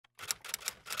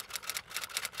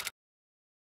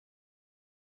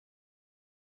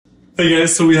Hey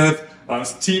guys, so we have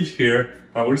Steve here.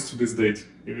 What is today's date?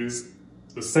 It is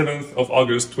the 7th of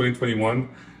August 2021,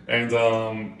 and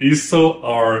he saw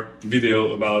our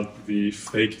video about the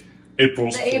fake April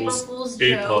Fool's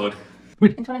APOD.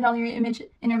 Antoine and Dalia image,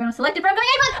 and you're going to select it for upcoming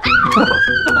APOD!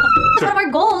 It's one of our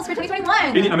goals for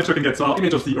 2021! Any amateur can get, so our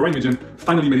image of the Orion Region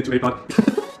finally made it to APOD.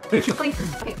 Okay,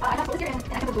 I have to here and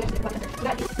I have to blue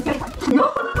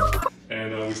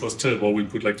And which was terrible. We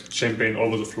put like champagne all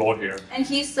over the floor here. And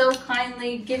he so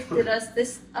kindly gifted us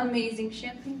this amazing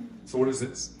champagne. So what is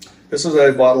this? This is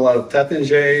a bottle of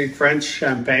Taittinger French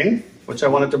champagne, which I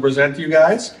wanted to present to you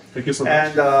guys. Thank you so much.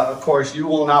 And of course, you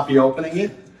will not be opening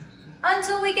it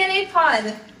until we get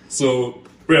APOD. So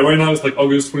yeah, right now it's like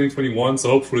August 2021, so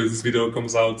hopefully this video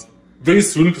comes out very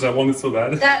soon because I want it so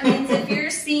bad. That means if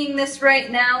you're seeing this right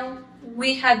now,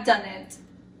 we have done it.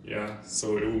 Yeah,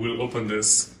 so we will open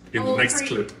this in the next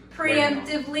clip.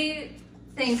 Preemptively,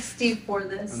 thanks Steve for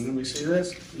this. And then we see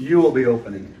this, you will be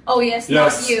opening it. Oh yes,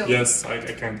 yes, not you. Yes, I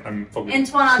can't, I'm probably...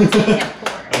 Antoine obviously can't pour.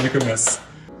 I'll make a mess.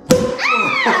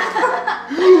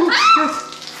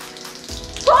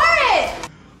 Pour it!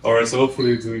 Alright, so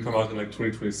hopefully it didn't come out in like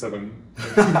 2027.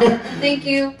 Thank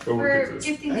you for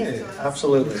gifting these to us.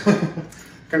 Absolutely.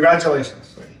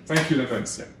 Congratulations. Thank you in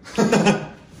advance, yeah.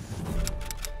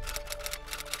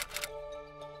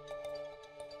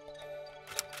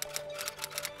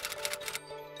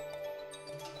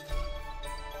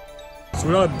 So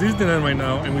we're at Disneyland right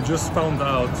now, and we just found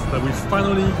out that we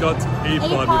finally got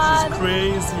APOD, which is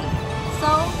crazy. So,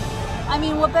 I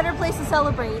mean, what better place to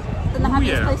celebrate than the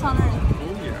happiest place on earth?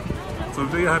 Oh yeah. So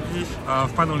very happy,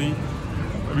 finally.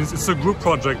 I mean, it's a group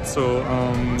project, so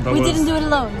we didn't do it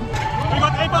alone. We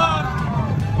got APOD!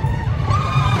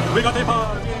 We got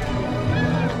APOD!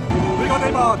 We got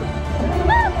APOD!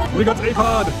 We got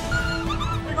APOD!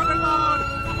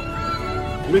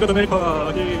 We got an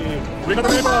APOD! Yay! We got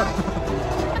an APOD!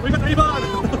 We got APOD!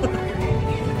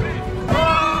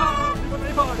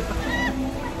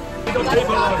 We got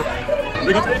APOD!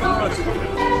 We got APOD! We got APOD!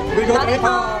 We got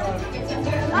APOD!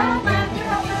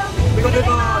 We got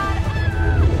APOD!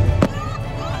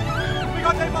 We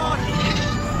got APOD!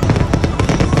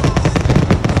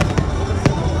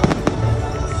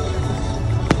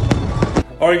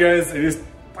 Alright guys, it is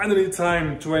finally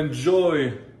time to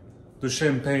enjoy the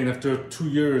champagne after 2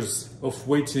 years of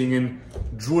waiting and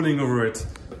drooling over it.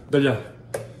 Dalia,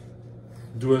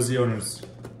 do us the honors.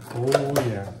 Oh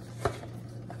yeah.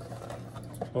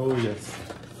 Oh yes.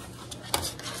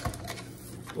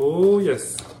 Oh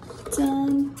yes.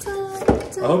 Dun, dun,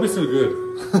 dun. I hope it's still good.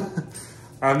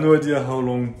 I have no idea how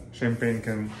long champagne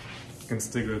can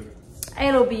stay good.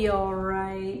 It'll be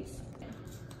alright.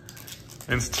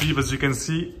 And Steve, as you can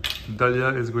see,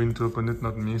 Dalia is going to open it,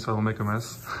 not me, so I'll make a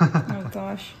mess. Oh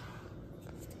gosh.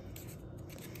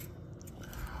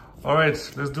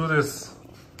 Alright, let's do this.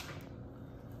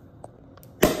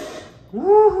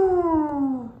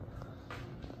 Woohoo!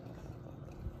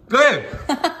 Hey!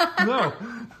 No!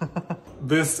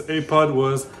 This APOD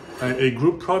was a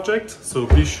group project, so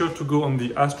be sure to go on the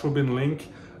Astrobin link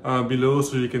below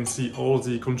so you can see all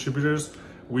the contributors.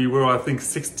 We were, I think,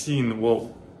 17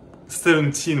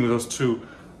 with us two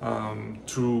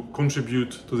to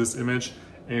contribute to this image,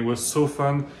 and it was so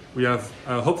fun. We have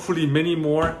hopefully many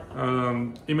more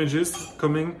images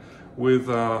coming with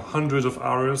hundreds of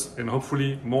hours and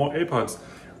hopefully more APODs.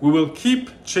 We will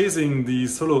keep chasing the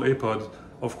solo APOD,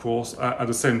 of course, at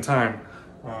the same time.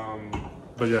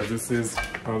 But yeah, this is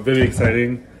very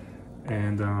exciting,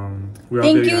 and we are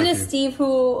very happy. Thank you to Steve,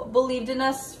 who believed in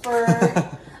us for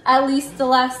at least the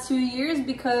last 2 years,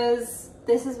 because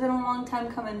this has been a long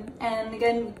time coming, and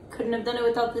again, couldn't have done it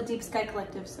without the Deep Sky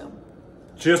Collective, so.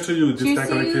 Cheers to you, Deep Sky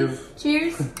Collective.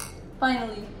 Cheers,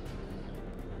 finally.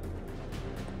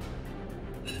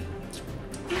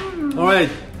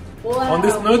 Alright, wow. On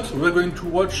this note, we're going to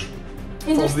watch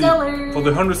Interstellar for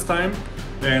the 100th time,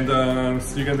 and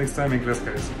see you guys next time in class,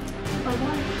 guys.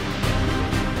 Bye-bye.